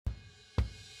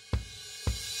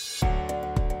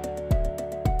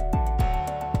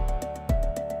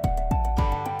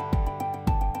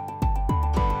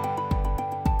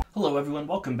Hello everyone,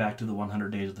 welcome back to the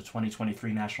 100 Days of the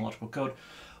 2023 National Electrical Code.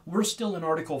 We're still in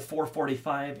Article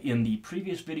 445. In the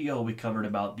previous video, we covered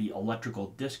about the electrical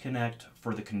disconnect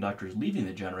for the conductors leaving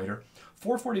the generator.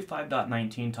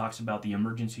 445.19 talks about the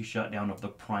emergency shutdown of the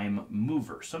prime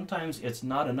mover. Sometimes it's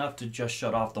not enough to just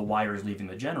shut off the wires leaving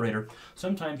the generator.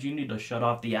 Sometimes you need to shut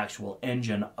off the actual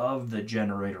engine of the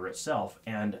generator itself,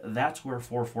 and that's where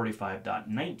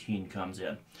 445.19 comes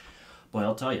in. Boy,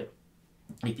 I'll tell you,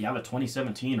 if you have a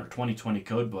 2017 or 2020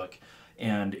 code book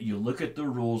and you look at the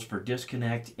rules for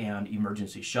disconnect and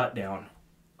emergency shutdown,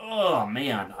 oh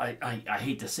man, I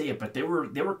hate to say it, but they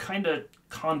were kind of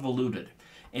convoluted.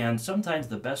 And sometimes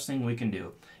the best thing we can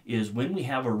do is when we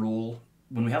have a rule,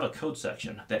 when we have a code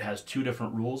section that has two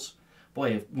different rules,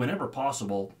 boy, whenever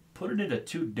possible, put it into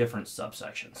two different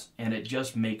subsections, and it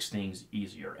just makes things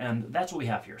easier. And that's what we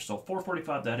have here. So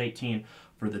 445.18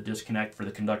 for the disconnect for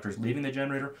the conductors leaving the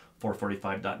generator,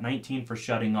 445.19 for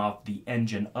shutting off the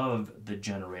engine of the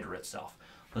generator itself.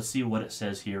 Let's see what it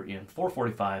says here in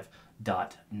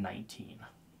 445.19.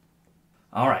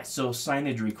 All right, so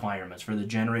signage requirements for the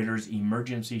generator's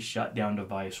emergency shutdown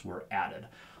device were added.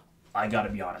 I gotta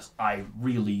be honest, I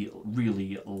really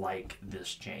like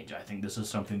this change. I think this is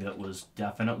something that was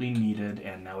definitely needed,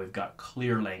 and now we've got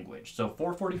clear language. So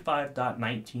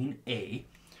 445.19a,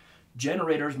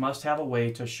 generators must have a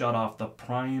way to shut off the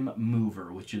prime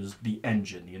mover, which is the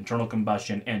engine, the internal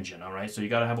combustion engine, all right? So you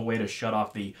gotta have a way to shut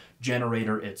off the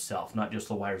generator itself, not just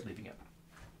the wires leaving it.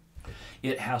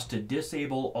 It has to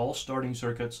disable all starting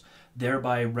circuits,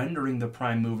 thereby rendering the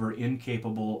prime mover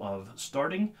incapable of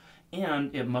starting,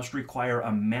 and it must require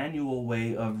a manual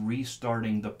way of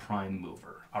restarting the prime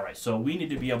mover. All right, so we need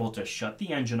to be able to shut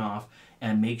the engine off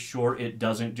and make sure it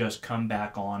doesn't just come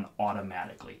back on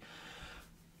automatically.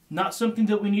 Not something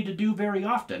that we need to do very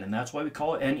often, and that's why we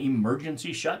call it an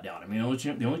emergency shutdown. I mean,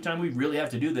 the only time we really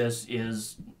have to do this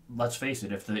is, let's face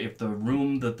it, if the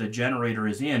room that the generator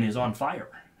is in is on fire,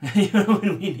 and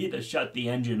we need to shut the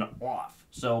engine off.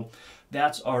 So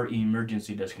that's our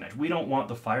emergency disconnect. We don't want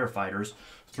the firefighters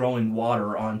throwing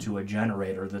water onto a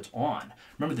generator that's on.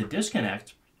 Remember, the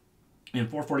disconnect in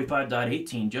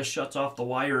 445.18 just shuts off the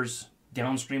wires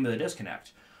downstream of the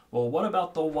disconnect. Well, what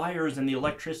about the wires and the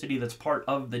electricity that's part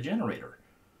of the generator?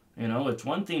 You know, it's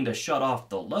one thing to shut off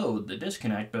the load, the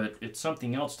disconnect, but it's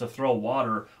something else to throw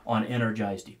water on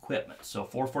energized equipment. So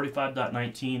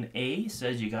 445.19a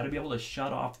says you got to be able to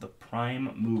shut off the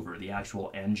prime mover, the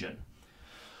actual engine.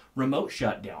 Remote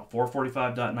shutdown,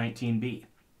 445.19b.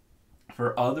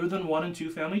 For other than 1 and 2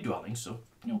 family dwellings, so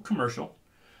commercial,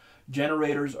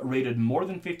 generators rated more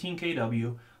than 15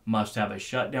 kW must have a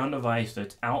shutdown device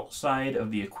that's outside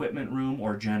of the equipment room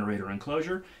or generator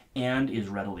enclosure and is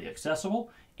readily accessible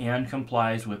and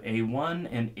complies with A1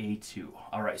 and A2.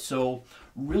 All right, so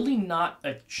really not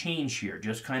a change here,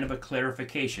 just kind of a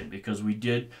clarification, because we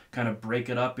did kind of break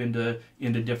it up into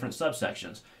different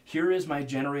subsections. Here is my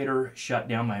generator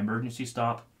shutdown, my emergency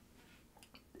stop.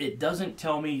 It doesn't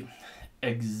tell me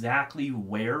exactly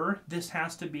where this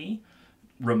has to be,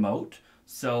 remote.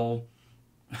 So,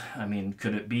 I mean,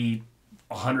 could it be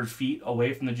 100 feet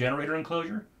away from the generator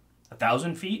enclosure?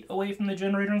 1,000 feet away from the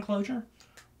generator enclosure?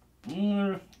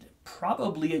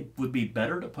 Probably it would be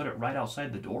better to put it right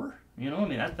outside the door. I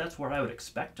mean, that's where I would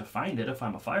expect to find it if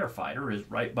I'm a firefighter,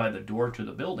 is right by the door to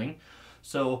the building.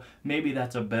 So maybe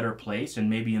that's a better place, and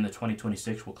maybe in the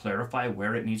 2026 we'll clarify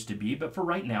where it needs to be. But for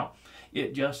right now,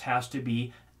 it just has to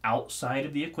be outside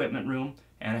of the equipment room,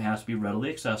 and it has to be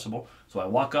readily accessible. So I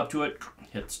walk up to it,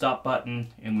 hit the stop button,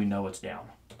 and we know it's down.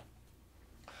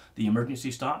 The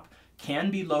emergency stop can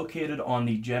be located on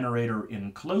the generator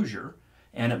enclosure,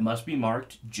 and it must be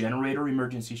marked generator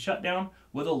emergency shutdown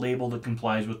with a label that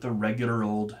complies with the regular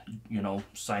old,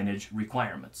 signage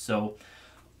requirements. So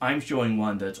I'm showing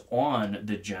one that's on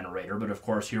the generator, but of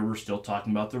course here we're still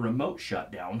talking about the remote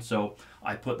shutdown. So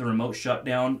I put the remote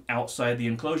shutdown outside the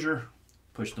enclosure,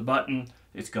 push the button.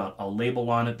 It's got a label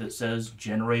on it that says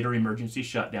generator emergency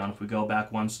shutdown. If we go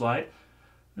back one slide,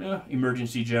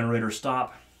 emergency generator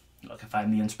stop. Look, if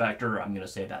I'm the inspector, I'm going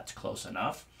to say that's close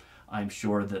enough. I'm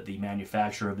sure that the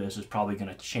manufacturer of this is probably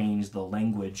going to change the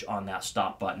language on that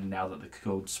stop button now that the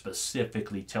code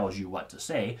specifically tells you what to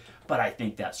say, but I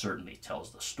think that certainly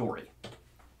tells the story.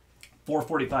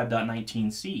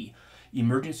 445.19c,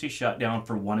 emergency shutdown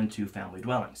for 1 and 2 family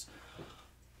dwellings.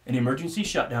 An emergency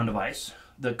shutdown device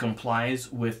that complies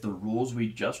with the rules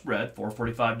we just read,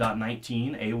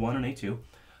 445.19, A1 and A2,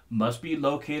 must be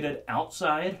located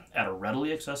outside at a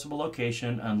readily accessible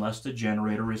location unless the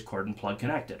generator is cord and plug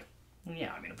connected.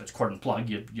 Yeah, I mean, if it's cord and plug,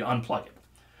 you unplug it.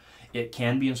 It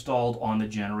can be installed on the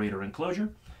generator enclosure,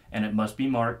 and it must be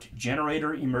marked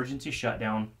generator emergency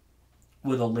shutdown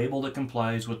with a label that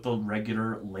complies with the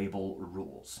regular label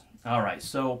rules. All right,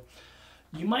 so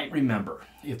you might remember,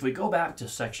 if we go back to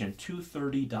section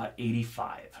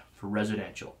 230.85 for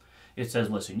residential, it says,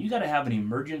 listen, you got to have an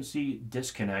emergency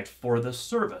disconnect for the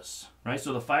service, right?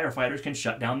 So the firefighters can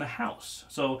shut down the house.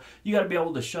 So you got to be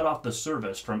able to shut off the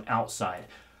service from outside.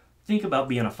 Think about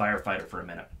being a firefighter for a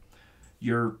minute.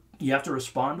 You have to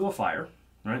respond to a fire,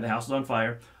 right? The house is on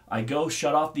fire. I go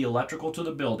shut off the electrical to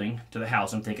the building, to the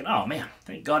house. I'm thinking, oh man,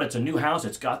 thank God it's a new house.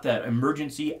 It's got that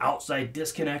emergency outside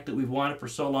disconnect that we've wanted for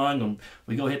so long. And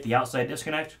we go hit the outside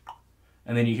disconnect,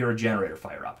 and then you hear a generator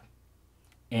fire up.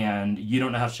 And you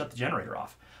don't know how to shut the generator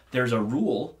off. There's a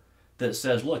rule that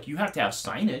says, look, you have to have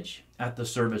signage at the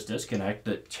service disconnect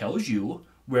that tells you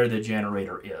where the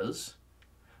generator is.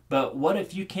 But what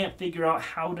if you can't figure out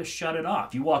how to shut it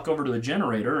off? You walk over to the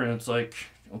generator and it's like,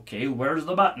 okay, where's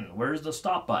the button? Where's the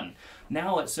stop button?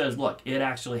 Now it says, look, it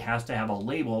actually has to have a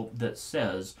label that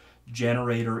says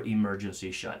generator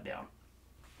emergency shutdown.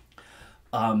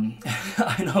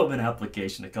 I know of an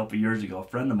application a couple years ago, a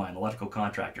friend of mine, electrical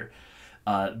contractor,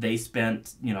 they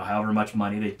spent, however much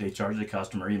money they charged the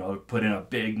customer, put in a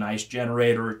big, nice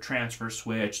generator, transfer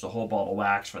switch, the whole ball of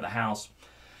wax for the house.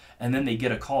 And then they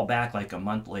get a call back like a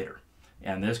month later.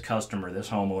 And this customer, this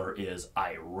homeowner, is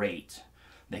irate.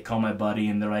 They call my buddy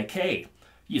and they're like, hey,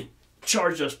 you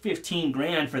charged us 15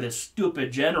 grand for this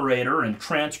stupid generator and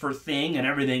transfer thing and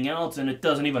everything else, and it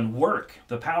doesn't even work.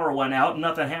 The power went out and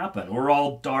nothing happened. We're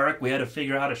all dark. We had to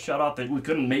figure out how to shut off we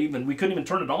couldn't even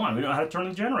turn it on. We don't know how to turn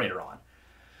the generator on.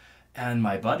 And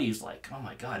my buddy's like, oh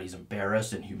my God, he's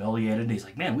embarrassed and humiliated. And he's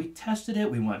like, man, we tested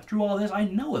it. We went through all this. I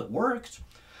know it worked.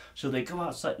 So they go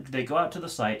outside. They go out to the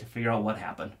site to figure out what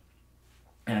happened.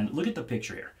 And look at the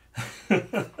picture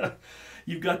here.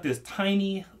 You've got this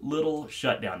tiny little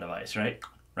shutdown device, right?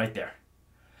 Right there.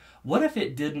 What if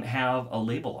it didn't have a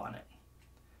label on it?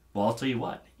 Well, I'll tell you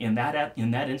what. In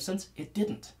that instance, it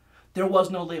didn't. There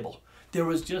was no label. There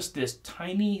was just this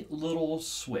tiny little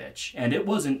switch, and it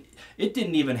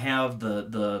didn't even have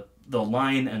the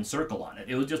line and circle on it.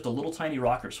 It was just a little tiny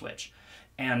rocker switch.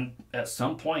 And at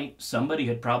some point, somebody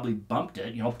had probably bumped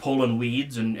it, pulling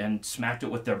weeds and smacked it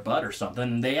with their butt or something,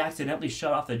 and they accidentally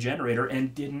shut off the generator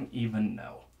and didn't even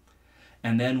know.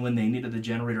 And then when they needed the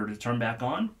generator to turn back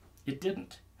on, it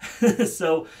didn't.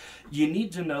 So you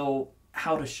need to know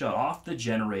how to shut off the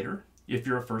generator if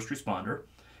you're a first responder,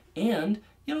 and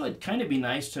it'd kind of be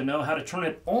nice to know how to turn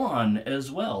it on as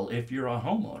well if you're a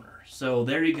homeowner. So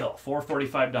there you go.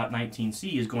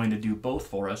 445.19c is going to do both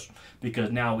for us,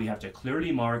 because now we have to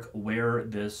clearly mark where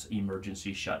this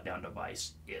emergency shutdown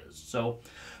device is. So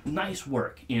nice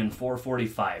work in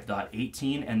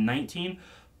 445.18 and 19.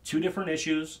 Two different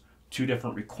issues, two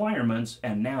different requirements,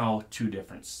 and now two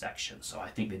different sections. So I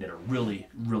think they did a really,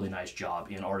 really nice job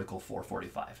in Article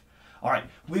 445. All right,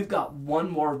 we've got one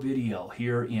more video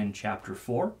here in Chapter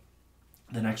 4.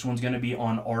 The next one's going to be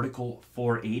on Article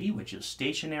 480, which is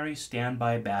stationary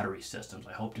standby battery systems.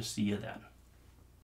 I hope to see you then.